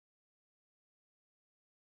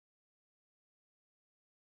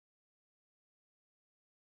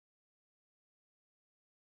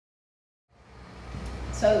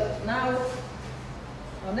So now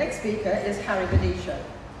our next speaker is Harry Bhadeshia.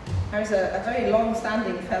 Harry's a very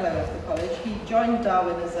long-standing fellow of the college. He joined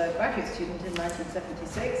Darwin as a graduate student in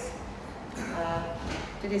 1976,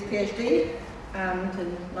 did his PhD, and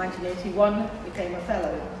in 1981 became a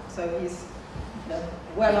fellow. So he's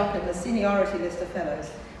well up in the seniority list of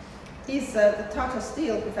fellows. He's the Tata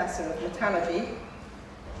Steel Professor of Metallurgy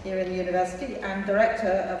here in the university and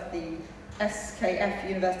director of the SKF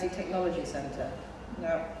University Technology Centre.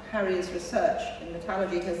 Now, Harry's research in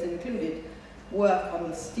metallurgy has included work on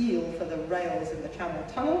the steel for the rails in the Channel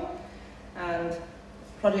Tunnel and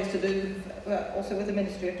projects to do also with the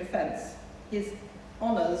Ministry of Defence. His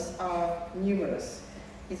honours are numerous.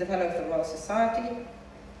 He's a Fellow of the Royal Society,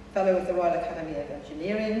 Fellow of the Royal Academy of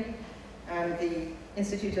Engineering, and the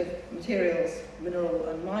Institute of Materials, Mineral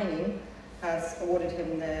and Mining has awarded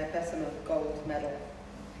him their Bessemer Gold Medal.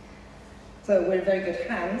 So we're in very good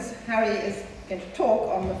hands. Harry is going to talk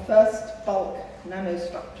on the first bulk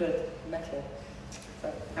nanostructured metal.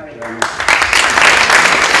 So, Harry.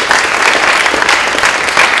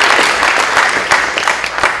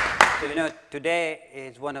 So, today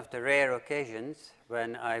is one of the rare occasions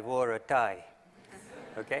when I wore a tie,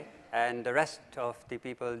 okay? And the rest of the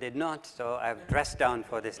people did not, so I've dressed down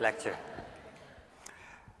for this lecture.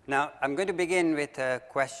 Now, I'm going to begin with a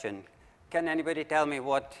question. Can anybody tell me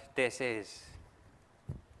what this is?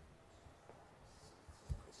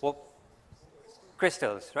 Well,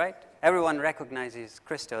 crystals, right? Everyone recognizes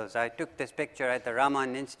crystals. I took this picture at the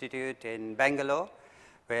Raman Institute in Bangalore,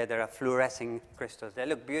 where there are fluorescing crystals. They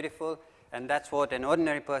look beautiful, and that's what an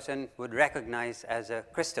ordinary person would recognize as a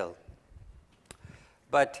crystal.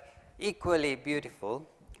 But equally beautiful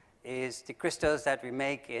is the crystals that we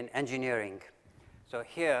make in engineering. So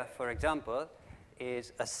here, for example,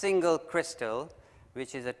 is a single crystal,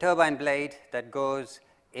 which is a turbine blade that goes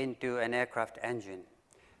into an aircraft engine.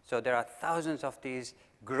 So there are thousands of these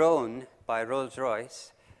grown by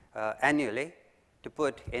Rolls-Royce annually to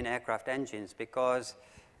put in aircraft engines, because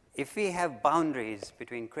if we have boundaries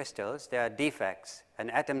between crystals, there are defects,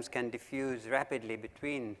 and atoms can diffuse rapidly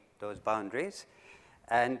between those boundaries.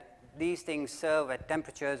 And these things serve at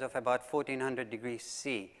temperatures of about 1400 degrees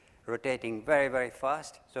C, rotating very, very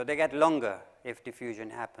fast. So they get longer if diffusion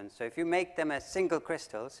happens. So if you make them as single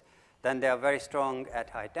crystals, then they are very strong at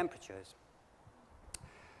high temperatures.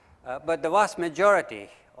 But the vast majority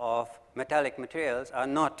of metallic materials are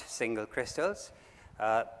not single crystals.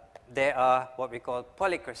 They are what we call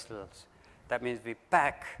polycrystals. That means we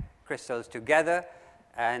pack crystals together,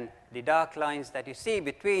 and the dark lines that you see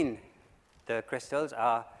between the crystals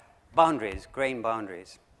are boundaries, grain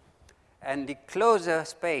boundaries. And the closer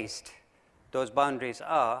spaced those boundaries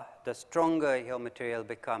are, the stronger your material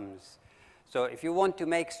becomes. So if you want to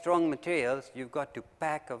make strong materials, you've got to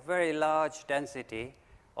pack a very large density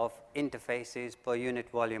of interfaces per unit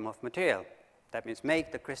volume of material. That means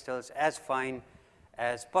make the crystals as fine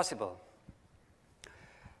as possible.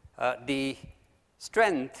 The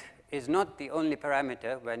strength is not the only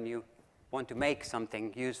parameter when you want to make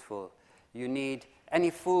something useful. You need, any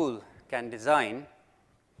fool can design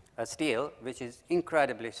a steel which is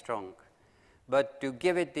incredibly strong. But to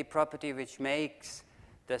give it the property which makes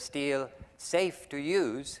the steel safe to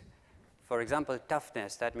use, for example,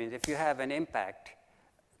 toughness, that means if you have an impact,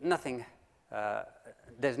 nothing,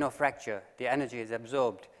 there's no fracture, the energy is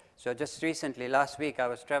absorbed. So just recently, last week, I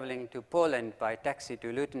was traveling to Poland by taxi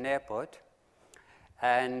to Luton Airport,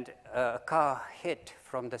 and a car hit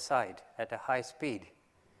from the side at a high speed.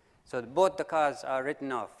 So both the cars are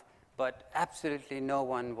written off, but absolutely no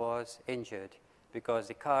one was injured, because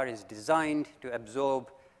the car is designed to absorb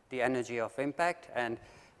the energy of impact, and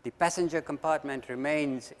the passenger compartment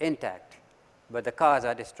remains intact, but the cars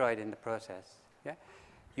are destroyed in the process. Yeah?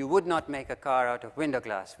 You would not make a car out of window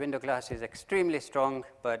glass. Window glass is extremely strong,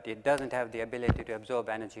 but it doesn't have the ability to absorb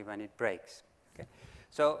energy when it breaks. Okay?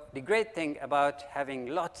 So the great thing about having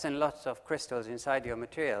lots and lots of crystals inside your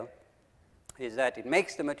material is that it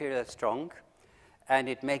makes the material strong, and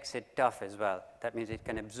it makes it tough as well. That means it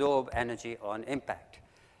can absorb energy on impact.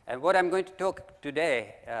 And what I'm going to talk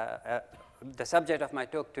today, the subject of my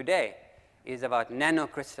talk today, is about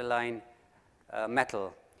nanocrystalline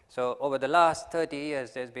metal. So over the last 30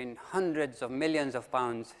 years, there's been hundreds of millions of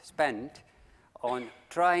pounds spent on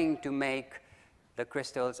trying to make the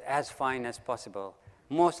crystals as fine as possible,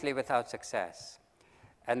 mostly without success.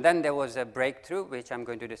 And then there was a breakthrough, which I'm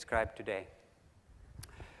going to describe today.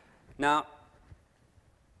 Now,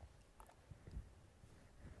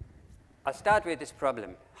 I'll start with this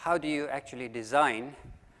problem. How do you actually design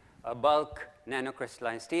a bulk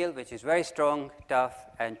nanocrystalline steel, which is very strong, tough,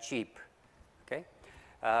 and cheap? Okay?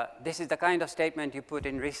 This is the kind of statement you put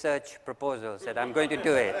in research proposals, that I'm going to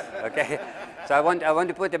do it, okay? So I want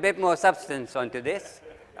to put a bit more substance onto this.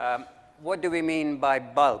 What do we mean by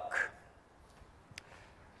bulk?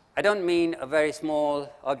 I don't mean a very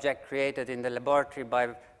small object created in the laboratory by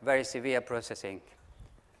very severe processing.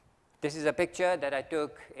 This is a picture that I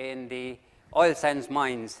took in the oil sands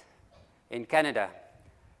mines in Canada.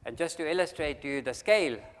 And just to illustrate to you the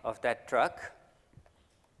scale of that truck,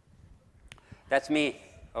 that's me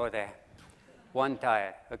over there, one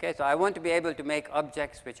tire. Okay, so I want to be able to make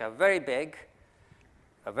objects which are very big,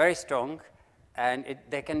 are very strong, and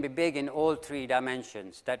they can be big in all 3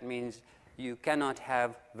 dimensions. That means you cannot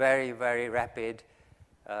have very, very rapid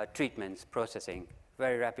treatments, processing,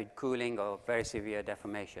 very rapid cooling or very severe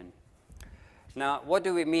deformation. Now, what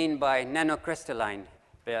do we mean by nanocrystalline?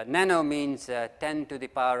 Nano means 10 to the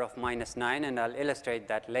power of -9, and I'll illustrate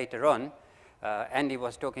that later on. Andy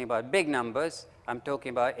was talking about big numbers. I'm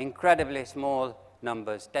talking about incredibly small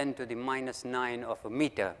numbers, 10 to the -9 of a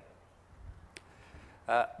meter.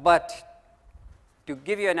 But to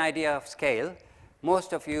give you an idea of scale,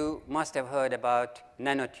 most of you must have heard about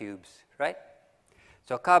nanotubes, right?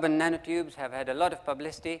 So carbon nanotubes have had a lot of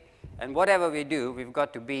publicity, and whatever we do, we've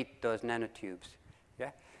got to beat those nanotubes,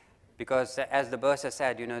 yeah? Because as the bursar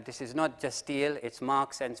said, you know, this is not just steel, it's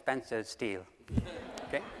Marks and Spencer's steel,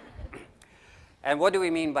 okay? And what do we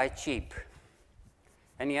mean by cheap?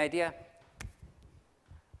 Any idea?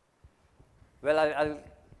 Well, I'll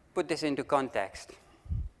put this into context.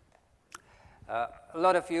 A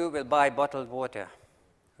lot of you will buy bottled water,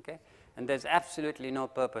 okay? And there's absolutely no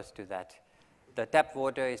purpose to that. The tap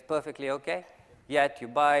water is perfectly okay, yet you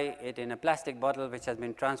buy it in a plastic bottle which has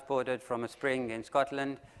been transported from a spring in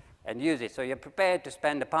Scotland and use it. So you're prepared to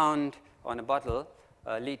spend £1 on a bottle,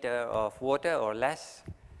 a liter of water or less.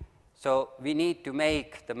 So we need to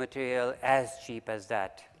make the material as cheap as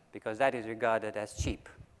that, because that is regarded as cheap.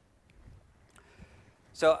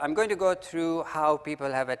 So I'm going to go through how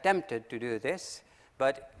people have attempted to do this,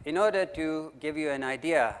 but in order to give you an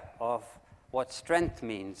idea of what strength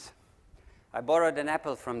means, I borrowed an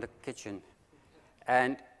apple from the kitchen,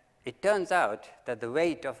 and it turns out that the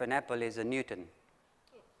weight of an apple is a Newton.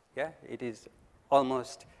 Yeah, it is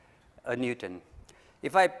almost a Newton.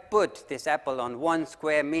 If I put this apple on 1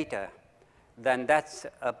 square meter, then that's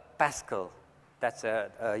a Pascal. That's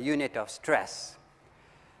a unit of stress.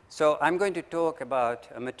 So I'm going to talk about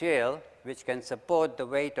a material which can support the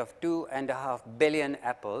weight of 2.5 billion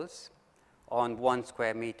apples on 1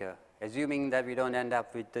 square meter, assuming that we don't end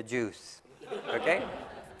up with the juice, okay?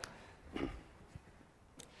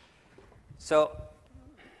 So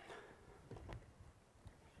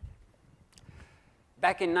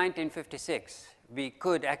back in 1956, we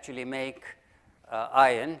could actually make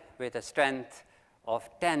iron with a strength of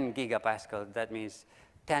 10 gigapascals. That means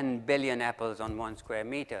 10 billion apples on 1 square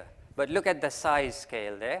meter. But look at the size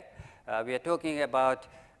scale there. We are talking about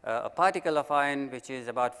a particle of iron which is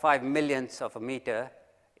about 5 millionths of a meter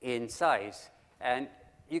in size. And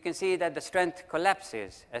you can see that the strength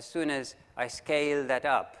collapses as soon as I scale that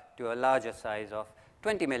up to a larger size of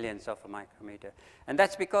 20 millionths of a micrometer. And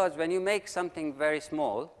that's because when you make something very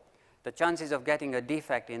small, the chances of getting a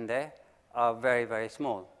defect in there are very, very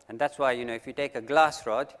small. And that's why, you know, if you take a glass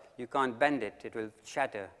rod, you can't bend it, it will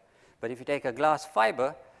shatter. But if you take a glass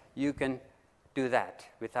fiber, you can do that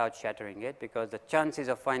without shattering it, because the chances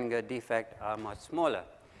of finding a defect are much smaller.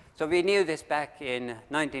 So we knew this back in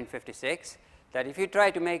 1956, that if you try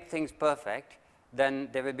to make things perfect, then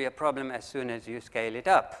there will be a problem as soon as you scale it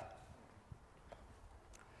up.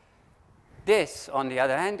 This, on the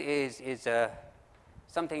other hand, is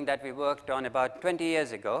something that we worked on about 20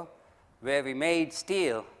 years ago, where we made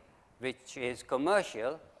steel which is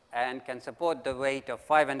commercial and can support the weight of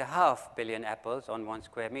 5.5 billion apples on 1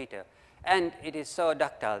 square meter. And it is so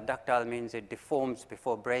ductile. Ductile means it deforms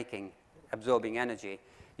before breaking, absorbing energy.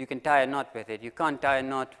 You can tie a knot with it. You can't tie a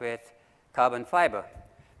knot with carbon fiber.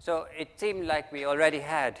 So it seemed like we already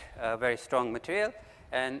had a very strong material,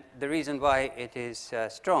 and the reason why it is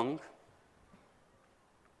strong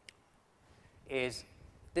is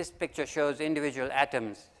this picture shows individual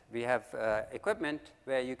atoms. We have equipment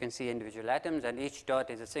where you can see individual atoms, and each dot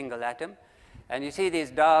is a single atom. And you see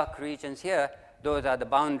these dark regions here, those are the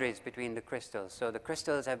boundaries between the crystals. So the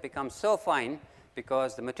crystals have become so fine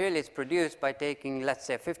because the material is produced by taking, let's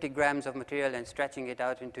say, 50 grams of material and stretching it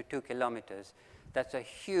out into 2 kilometers. That's a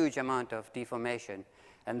huge amount of deformation.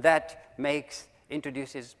 And that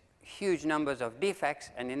introduces huge numbers of defects,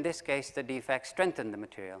 and in this case, the defects strengthen the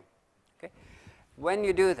material. Okay? When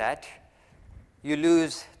you do that, you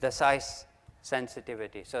lose the size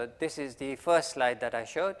sensitivity. So this is the first slide that I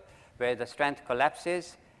showed, where the strength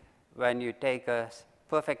collapses when you take a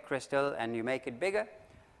perfect crystal and you make it bigger.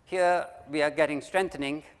 Here we are getting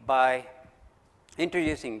strengthening by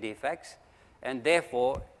introducing defects, and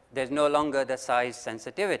therefore there's no longer the size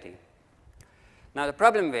sensitivity. Now the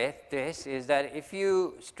problem with this is that if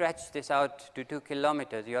you stretch this out to 2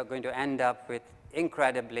 kilometers, you are going to end up with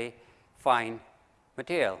incredibly fine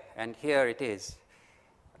material, and here it is.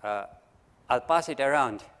 I'll pass it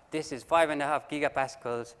around. This is 5.5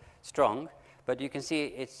 gigapascals strong, but you can see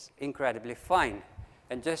it's incredibly fine.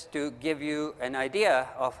 And just to give you an idea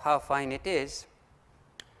of how fine it is,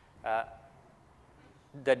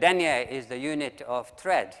 the denier is the unit of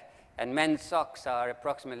thread, and men's socks are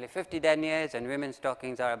approximately 50 deniers, and women's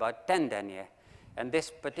stockings are about 10 denier. And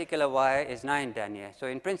this particular wire is 9 denier. So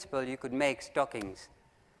in principle, you could make stockings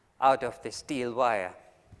out of this steel wire.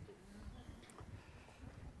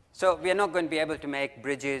 So we are not going to be able to make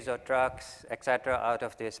bridges or trucks, etc., out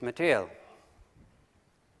of this material.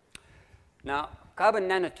 Now, carbon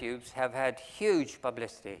nanotubes have had huge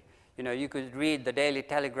publicity. You know, you could read the Daily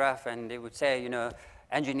Telegraph and they would say, you know,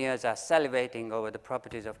 engineers are salivating over the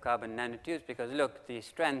properties of carbon nanotubes because, look, the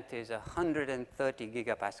strength is 130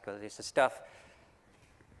 gigapascals. It's the stuff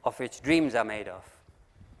of which dreams are made of.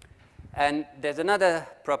 And there's another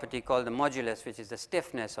property called the modulus, which is the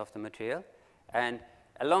stiffness of the material. And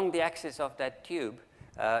along the axis of that tube,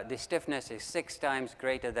 the stiffness is 6 times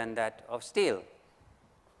greater than that of steel.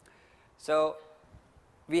 So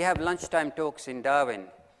we have lunchtime talks in Darwin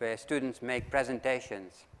where students make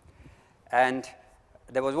presentations. And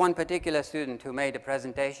there was one particular student who made a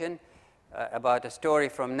presentation about a story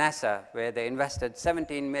from NASA where they invested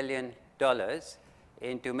 $17 million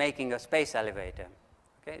into making a space elevator.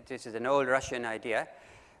 Okay? This is an old Russian idea.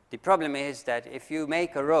 The problem is that if you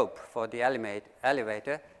make a rope for the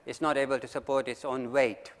elevator, it's not able to support its own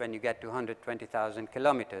weight when you get to 120,000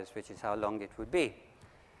 kilometers, which is how long it would be.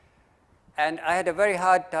 And I had a very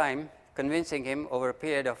hard time convincing him over a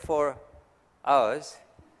period of 4 hours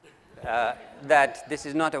that this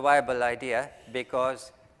is not a viable idea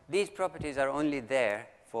because these properties are only there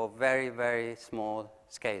for very, very small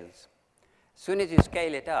scales. As soon as you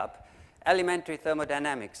scale it up, elementary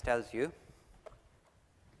thermodynamics tells you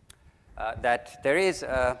that there is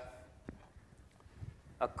a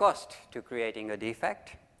cost to creating a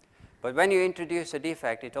defect, but when you introduce a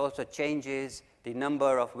defect, it also changes the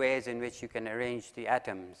number of ways in which you can arrange the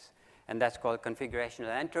atoms, and that's called configurational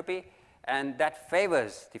entropy, and that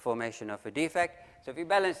favors the formation of a defect. So if you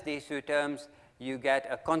balance these two terms, you get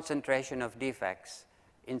a concentration of defects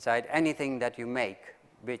inside anything that you make,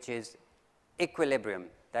 which is equilibrium.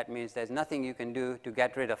 That means there's nothing you can do to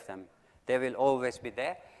get rid of them. They will always be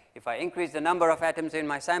there. If I increase the number of atoms in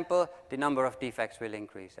my sample, the number of defects will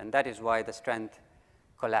increase, and that is why the strength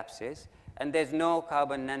collapses. And there's no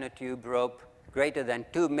carbon nanotube rope greater than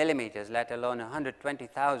 2 millimeters, let alone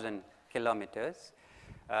 120,000 kilometers,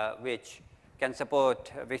 which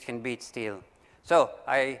can beat steel. So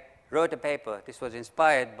I wrote a paper. This was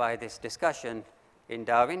inspired by this discussion in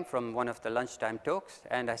Darwin from one of the lunchtime talks,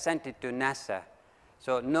 and I sent it to NASA.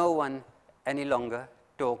 So no one any longer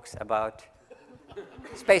talks about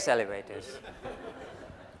space elevators.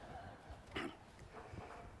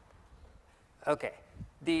 Okay.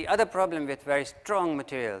 The other problem with very strong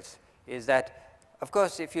materials is that, of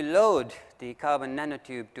course, if you load the carbon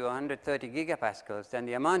nanotube to 130 gigapascals, then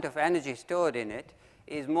the amount of energy stored in it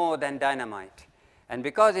is more than dynamite. And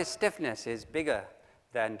because its stiffness is bigger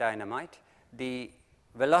than dynamite, the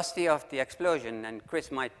velocity of the explosion, and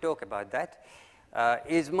Chris might talk about that,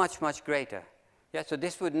 is much, much greater. Yeah, so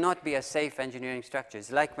this would not be a safe engineering structure.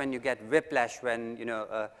 It's like when you get whiplash when, you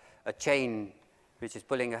know, a chain which is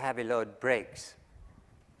pulling a heavy load breaks.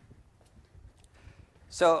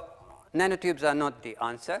 So nanotubes are not the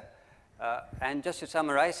answer. And just to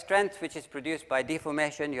summarize, strength which is produced by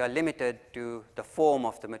deformation, you are limited to the form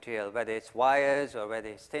of the material, whether it's wires or whether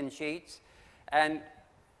it's thin sheets. And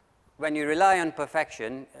when you rely on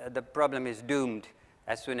perfection, the problem is doomed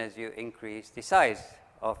as soon as you increase the size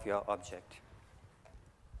of your object.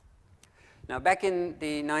 Now, back in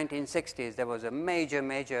the 1960s, there was a major,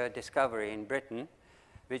 major discovery in Britain,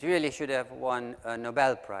 which really should have won a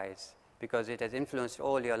Nobel Prize because it has influenced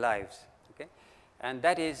all your lives. Okay? And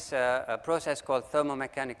that is a process called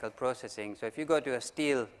thermomechanical processing. So if you go to a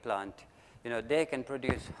steel plant, you know, they can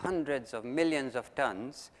produce hundreds of millions of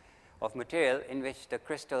tons of material in which the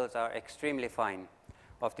crystals are extremely fine,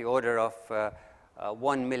 of the order of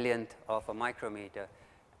 1/1,000,000th of a micrometer.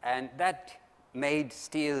 And that made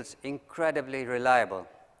steels incredibly reliable.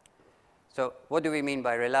 So what do we mean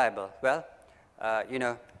by reliable? Well, you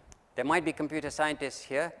know, there might be computer scientists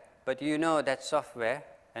here, but you know that software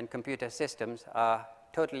and computer systems are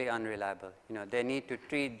totally unreliable. You know, they need to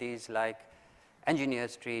treat these like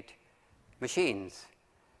engineers treat machines.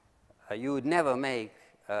 You would never make,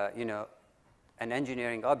 you know, an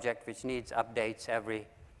engineering object which needs updates every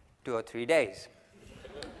 2 or 3 days.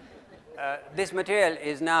 This material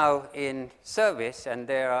is now in service, and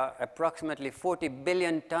there are approximately 40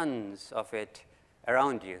 billion tons of it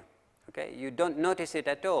around you. Okay? You don't notice it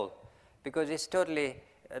at all because it's totally,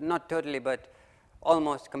 not totally, but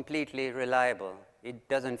almost completely reliable. It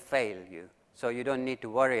doesn't fail you, so you don't need to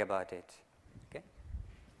worry about it. Okay?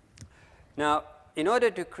 Now, in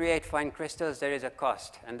order to create fine crystals, there is a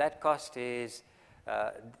cost, and that cost is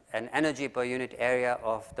an energy per unit area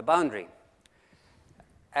of the boundary.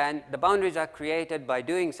 And the boundaries are created by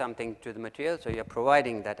doing something to the material, so you're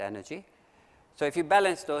providing that energy. So if you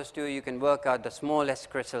balance those two, you can work out the smallest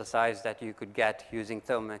crystal size that you could get using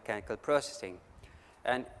thermomechanical processing.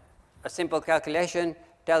 And a simple calculation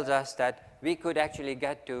tells us that we could actually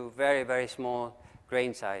get to very, very small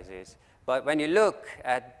grain sizes. But when you look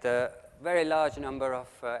at the very large number of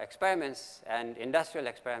experiments and industrial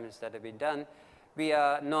experiments that have been done, we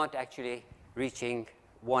are not actually reaching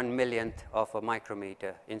 1/1,000,000th of a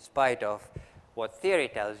micrometer, in spite of what theory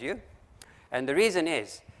tells you. And the reason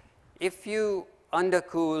is, if you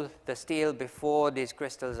undercool the steel before these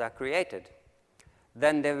crystals are created,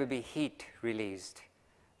 then there will be heat released.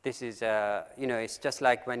 This is, you know, it's just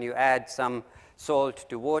like when you add some salt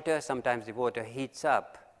to water, sometimes the water heats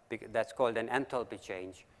up. That's called an enthalpy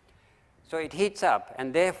change. So it heats up,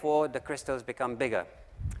 and therefore the crystals become bigger.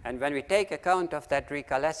 And when we take account of that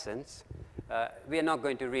recoalescence, we are not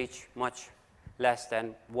going to reach much less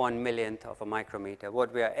than 1/1,000,000th of a micrometer.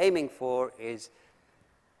 What we are aiming for is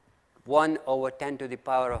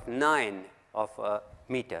 1/10⁹ of a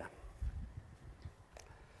meter.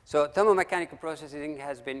 So thermomechanical processing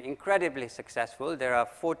has been incredibly successful. There are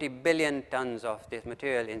 40 billion tons of this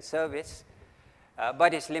material in service,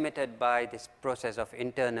 but it's limited by this process of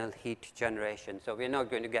internal heat generation. So we're not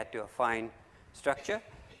going to get to a fine structure.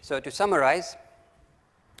 So to summarize,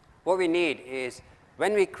 what we need is,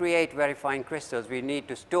 when we create very fine crystals, we need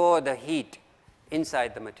to store the heat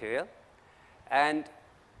inside the material. And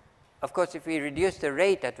of course, if we reduce the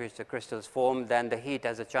rate at which the crystals form, then the heat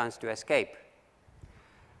has a chance to escape.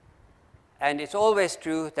 And it's always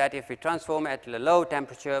true that if we transform at a low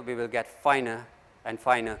temperature, we will get finer and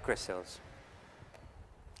finer crystals.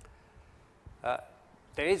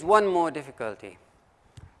 There is one more difficulty.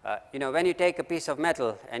 You know, when you take a piece of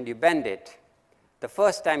metal and you bend it, the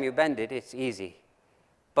first time you bend it, it's easy.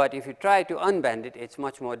 But if you try to unbend it, it's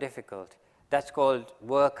much more difficult. That's called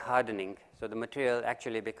work hardening. So the material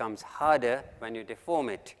actually becomes harder when you deform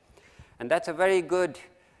it. And that's a very good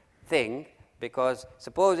thing, because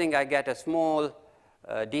supposing I get a small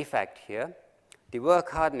defect here, the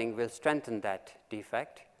work hardening will strengthen that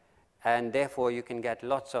defect, and therefore you can get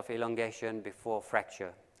lots of elongation before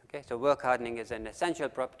fracture. Okay? So work hardening is an essential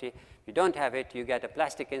property. If you don't have it, you get a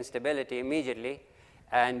plastic instability immediately,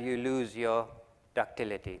 and you lose your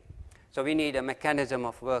ductility. So we need a mechanism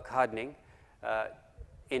of work hardening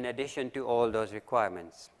in addition to all those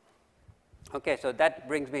requirements. Okay, so that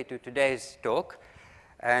brings me to today's talk.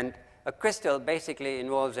 And a crystal basically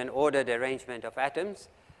involves an ordered arrangement of atoms,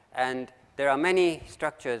 and there are many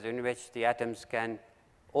structures in which the atoms can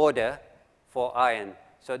order for iron.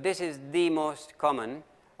 So this is the most common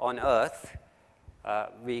on Earth.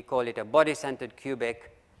 We call it a body-centered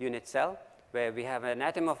cubic unit cell, where we have an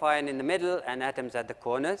atom of iron in the middle and atoms at the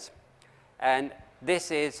corners. And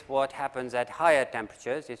this is what happens at higher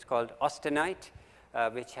temperatures. It's called austenite,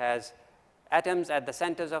 which has atoms at the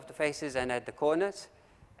centers of the faces and at the corners.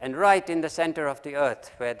 And right in the center of the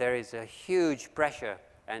Earth, where there is a huge pressure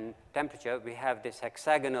and temperature, we have this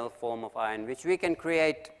hexagonal form of iron, which we can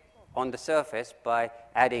create on the surface by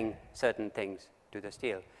adding certain things to the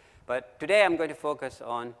steel. But today I'm going to focus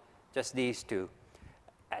on just these two.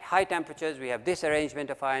 At high temperatures, we have this arrangement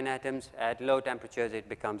of iron atoms. At low temperatures, it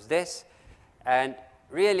becomes this. And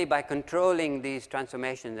really, by controlling these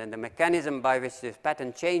transformations and the mechanism by which this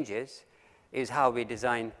pattern changes is how we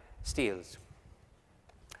design steels.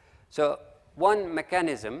 So one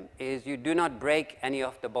mechanism is you do not break any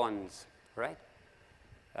of the bonds, right?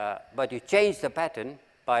 But you change the pattern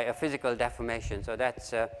by a physical deformation. So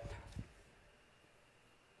that's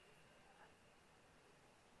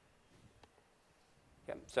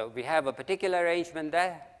so we have a particular arrangement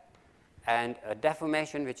there, and a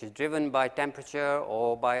deformation which is driven by temperature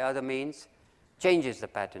or by other means changes the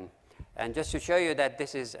pattern. And just to show you that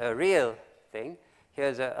this is a real thing,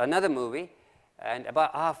 here's another movie, and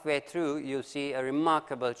about halfway through, you'll see a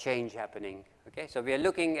remarkable change happening. Okay? So we are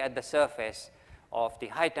looking at the surface of the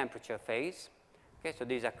high temperature phase, Okay, so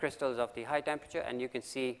these are crystals of the high temperature, and you can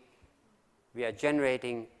see we are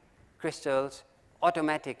generating crystals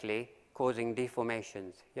automatically causing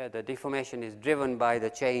deformations. Yeah, the deformation is driven by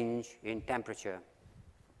the change in temperature.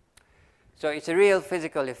 So it's a real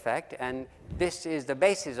physical effect, and this is the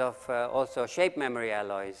basis of also shape memory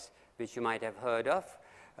alloys, which you might have heard of,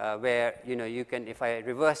 where you can, if I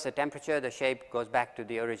reverse the temperature, the shape goes back to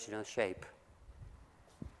the original shape.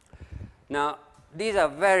 Now, these are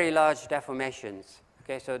very large deformations.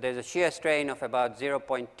 Okay, so there's a shear strain of about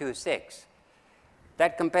 0.26.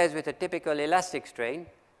 That compares with a typical elastic strain,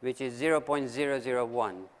 which is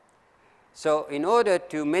 0.001. So in order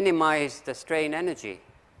to minimize the strain energy,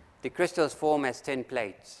 the crystals form as thin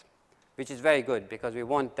plates, which is very good because we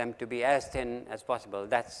want them to be as thin as possible.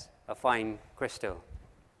 That's a fine crystal.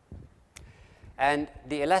 And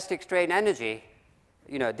the elastic strain energy,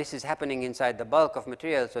 this is happening inside the bulk of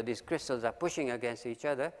material, so these crystals are pushing against each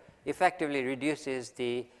other, effectively reduces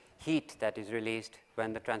the heat that is released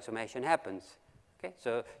when the transformation happens. Okay?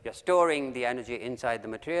 So you're storing the energy inside the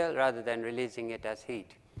material rather than releasing it as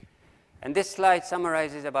heat. And this slide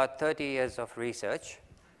summarizes about 30 years of research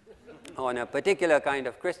on a particular kind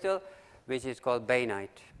of crystal, which is called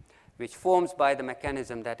bainite, which forms by the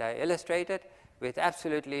mechanism that I illustrated with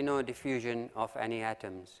absolutely no diffusion of any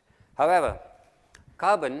atoms. However,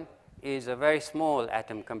 carbon is a very small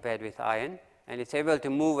atom compared with iron, and it's able to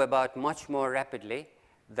move about much more rapidly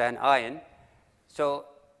than iron. So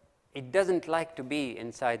it doesn't like to be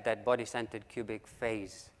inside that body-centered cubic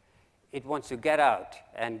phase. It wants to get out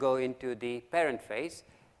and go into the parent phase.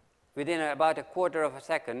 Within about a quarter of a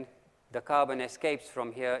second, the carbon escapes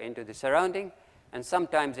from here into the surrounding, and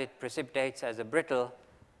sometimes it precipitates as a brittle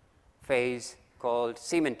phase called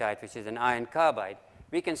cementite, which is an iron carbide.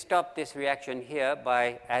 We can stop this reaction here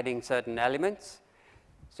by adding certain elements.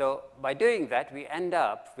 So by doing that, we end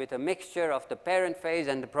up with a mixture of the parent phase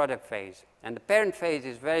and the product phase. And the parent phase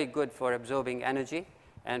is very good for absorbing energy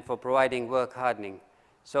and for providing work hardening.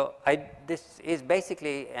 So this is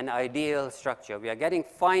basically an ideal structure. We are getting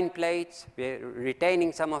fine plates, we are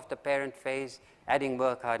retaining some of the parent phase, adding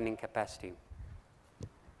work hardening capacity.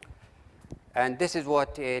 And this is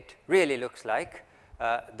what it really looks like.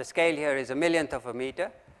 The scale here is 1/1000th of a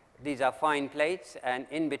meter. These are fine plates, and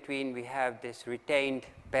in between we have this retained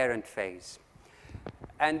parent phase.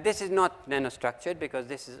 And this is not nanostructured because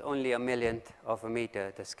this is only 1/1000th of a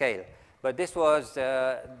meter, the scale. But this was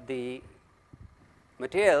the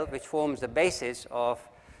material which forms the basis of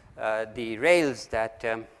the rails that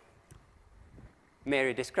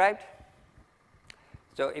Mary described.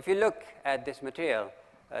 So if you look at this material,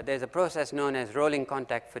 there's a process known as rolling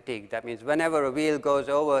contact fatigue. That means whenever a wheel goes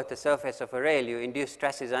over the surface of a rail, you induce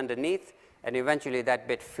stresses underneath, and eventually that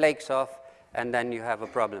bit flakes off, and then you have a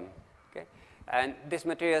problem. Okay? And this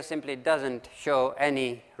material simply doesn't show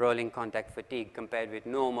any rolling contact fatigue compared with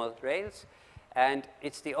normal rails. And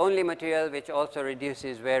it's the only material which also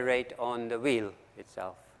reduces wear rate on the wheel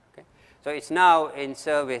itself. Okay? So it's now in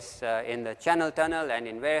service in the Channel Tunnel and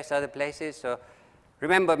in various other places. So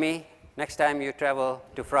remember me next time you travel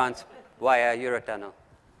to France via Eurotunnel.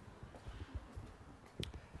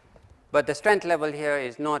 But the strength level here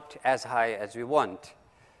is not as high as we want.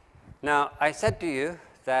 Now, I said to you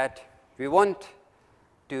that we want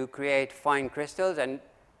to create fine crystals, and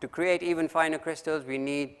to create even finer crystals, we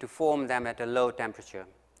need to form them at a low temperature,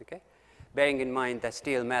 okay? Bearing in mind that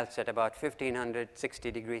steel melts at about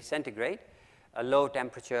 1560 degrees centigrade. A low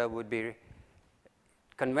temperature would be,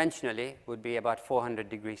 conventionally, would be about 400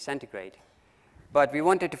 degrees centigrade. But we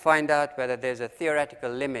wanted to find out whether there's a theoretical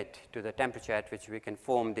limit to the temperature at which we can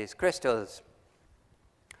form these crystals.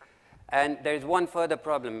 And there is one further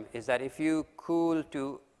problem, is that if you cool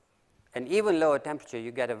to an even lower temperature,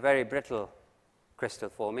 you get a very brittle crystal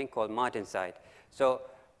forming called martensite. So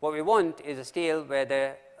what we want is a steel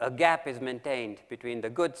where a gap is maintained between the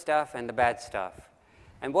good stuff and the bad stuff.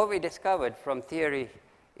 And what we discovered from theory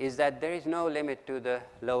is that there is no limit to the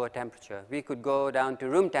lower temperature. We could go down to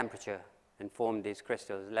room temperature and form these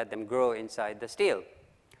crystals, let them grow inside the steel.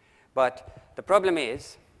 But the problem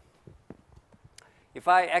is, if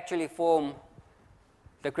I actually form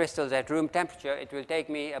the crystals at room temperature, it will take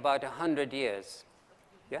me about 100 years.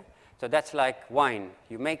 Yeah? So that's like wine.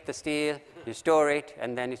 You make the steel, you store it,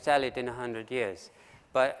 and then you sell it in 100 years.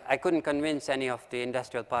 But I couldn't convince any of the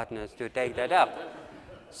industrial partners to take that up.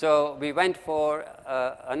 So we went for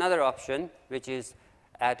another option, which is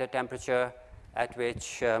at a temperature at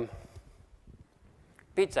which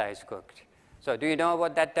pizza is cooked. So do you know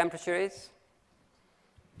what that temperature is?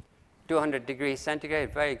 200 degrees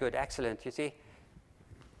centigrade. Very good, excellent. You see?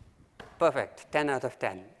 Perfect, 10 out of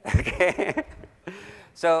 10. Okay.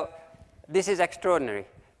 So this is extraordinary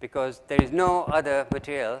because there is no other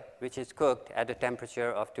material which is cooked at a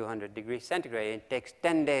temperature of 200 degrees centigrade. It takes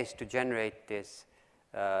 10 days to generate this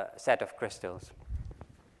set of crystals.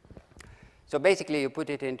 So basically, you put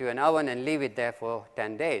it into an oven and leave it there for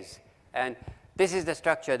 10 days. And this is the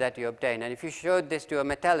structure that you obtain. And if you showed this to a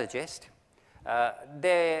metallurgist,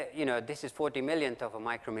 this is 40 millionth of a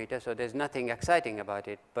micrometer, so there's nothing exciting about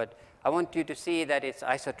it. But I want you to see that it's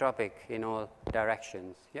isotropic in all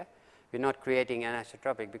directions. Yeah? We're not creating an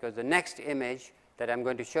isotropic because the next image that I'm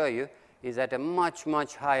going to show you is at a much,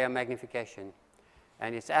 much higher magnification.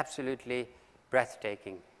 And it's absolutely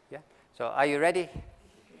breathtaking. Yeah? So are you ready?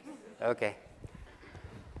 Okay.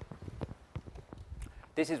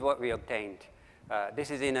 This is what we obtained.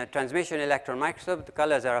 This is in a transmission electron microscope. The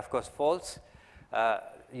colors are, of course, false.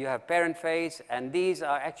 You have parent phase, and these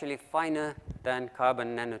are actually finer than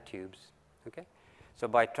carbon nanotubes. Okay? So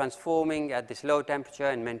by transforming at this low temperature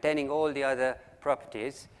and maintaining all the other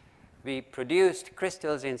properties, we produced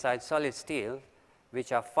crystals inside solid steel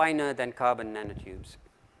which are finer than carbon nanotubes.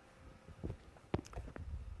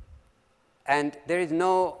 And there is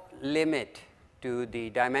no limit to the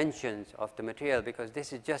dimensions of the material because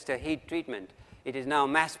this is just a heat treatment. It is now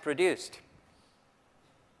mass produced.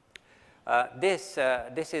 This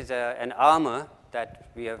is an armor that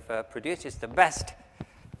we have produced. It's the best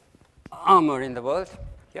armor in the world.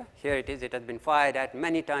 Yeah, here it is. It has been fired at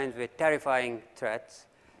many times with terrifying threats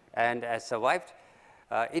and has survived.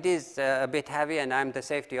 It is a bit heavy, and I'm the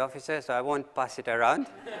safety officer, so I won't pass it around.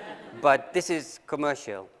 But this is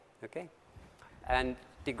commercial. Okay? And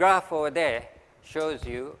the graph over there shows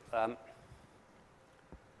you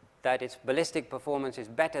that its ballistic performance is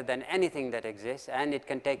better than anything that exists, and it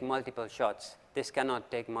can take multiple shots. This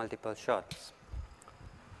cannot take multiple shots.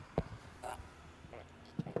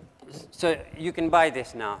 So you can buy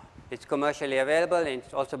this now. It's commercially available, and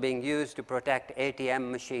it's also being used to protect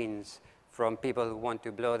ATM machines from people who want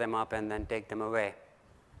to blow them up and then take them away.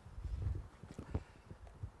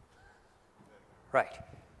 Right.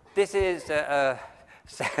 This is a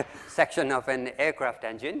section of an aircraft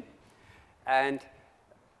engine, and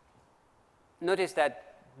notice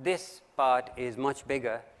that this part is much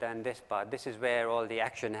bigger than this part. This is where all the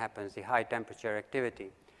action happens, the high temperature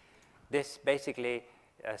activity. This basically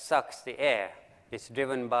sucks the air. It's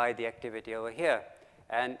driven by the activity over here.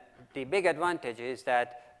 And the big advantage is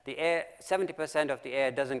that the air, 70% of the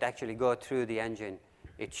air doesn't actually go through the engine.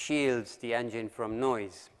 It shields the engine from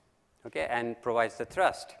noise, okay, and provides the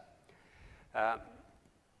thrust.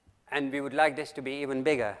 And we would like this to be even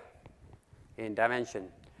bigger in dimension.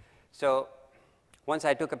 So once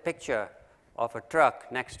I took a picture of a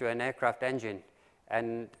truck next to an aircraft engine,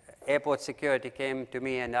 and airport security came to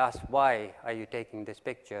me and asked, why are you taking this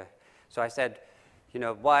picture? So I said,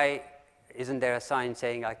 why isn't there a sign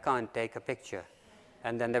saying I can't take a picture?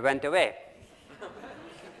 And then they went away.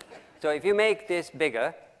 So if you make this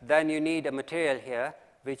bigger, then you need a material here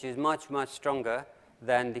which is much, much stronger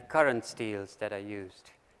than the current steels that are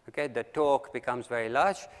used. Okay? The torque becomes very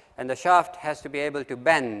large, and the shaft has to be able to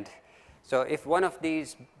bend. So if one of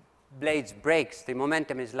these blades breaks, the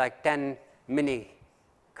momentum is like 10 mini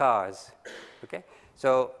cars. Okay?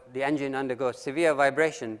 So the engine undergoes severe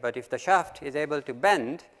vibration, but if the shaft is able to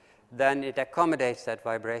bend, then it accommodates that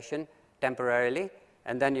vibration temporarily,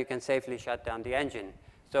 and then you can safely shut down the engine.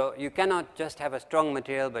 So you cannot just have a strong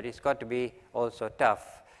material, but it's got to be also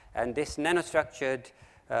tough. And this nanostructured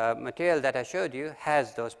material that I showed you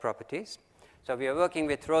has those properties. So we are working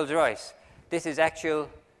with Rolls-Royce. This is actual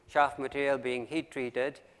shaft material being heat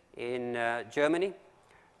treated in Germany.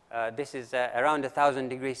 This is around 1,000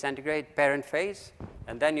 degrees centigrade parent phase,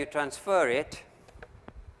 and then you transfer it.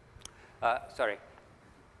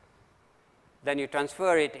 Then you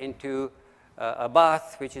transfer it into a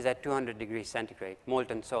bath which is at 200 degrees centigrade,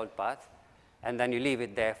 molten salt bath, and then you leave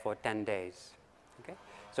it there for 10 days. Okay?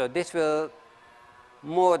 So this will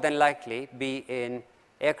more than likely be in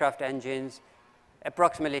aircraft engines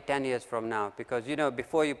approximately 10 years from now, because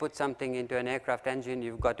before you put something into an aircraft engine,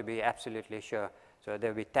 you've got to be absolutely sure. So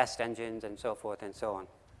there will be test engines and so forth and so on.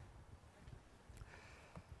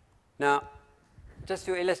 Now, just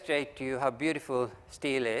to illustrate to you how beautiful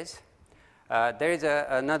steel is, there is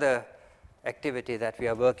another activity that we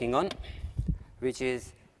are working on, which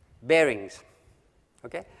is bearings.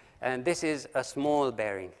 Okay? And this is a small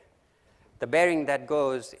bearing. The bearing that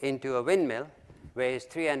goes into a windmill weighs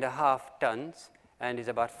 3.5 tons and is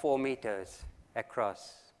about 4 meters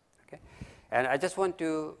across. Okay? And I just want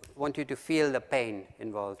you to feel the pain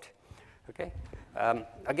involved. Okay?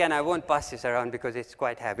 Again, I won't pass this around because it's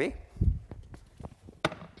quite heavy.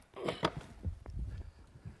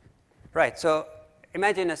 Right, so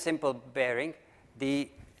imagine a simple bearing.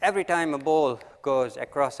 Every time a ball goes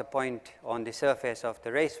across a point on the surface of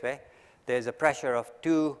the raceway, there's a pressure of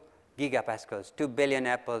 2 gigapascals, 2 billion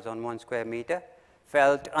apples on 1 square meter,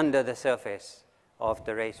 felt under the surface of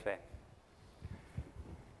the raceway.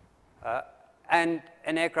 And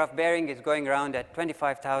an aircraft bearing is going around at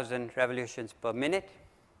 25,000 revolutions per minute.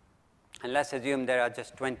 And let's assume there are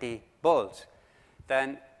just 20 balls.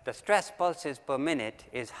 Then the stress pulses per minute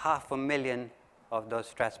is 500,000 of those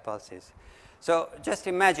stress pulses. So just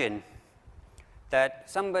imagine that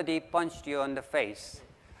somebody punched you on the face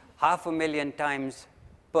 500,000 times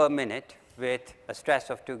per minute with a stress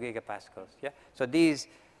of 2 gigapascals. Yeah? So these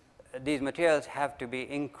materials have to be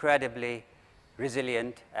incredibly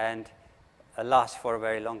resilient and last for a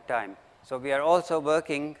very long time. So we are also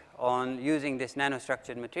working on using this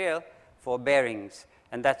nanostructured material for bearings.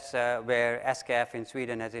 And that's where SKF in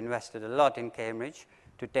Sweden has invested a lot in Cambridge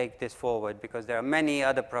to take this forward, because there are many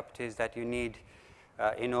other properties that you need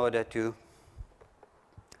in order to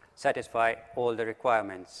satisfy all the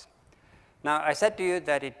requirements. Now, I said to you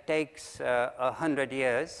that it takes 100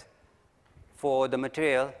 years for the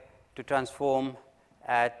material to transform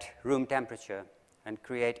at room temperature and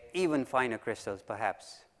create even finer crystals,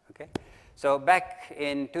 perhaps. Okay? So back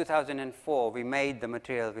in 2004, we made the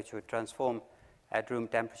material which would transform at room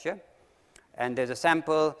temperature. And there's a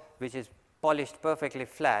sample which is polished perfectly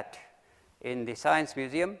flat in the Science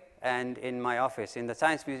Museum and in my office. In the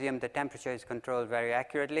Science Museum, the temperature is controlled very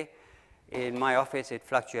accurately. In my office, it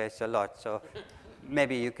fluctuates a lot. So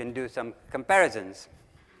maybe you can do some comparisons.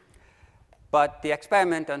 But the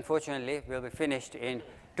experiment, unfortunately, will be finished in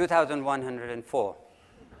 2104.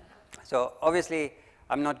 So obviously,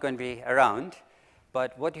 I'm not going to be around.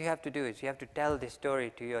 But what you have to do is you have to tell this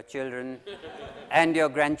story to your children and your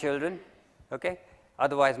grandchildren. Okay?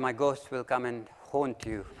 Otherwise, my ghost will come and haunt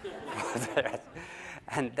you.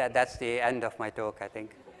 And that's the end of my talk, I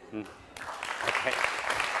think. Okay.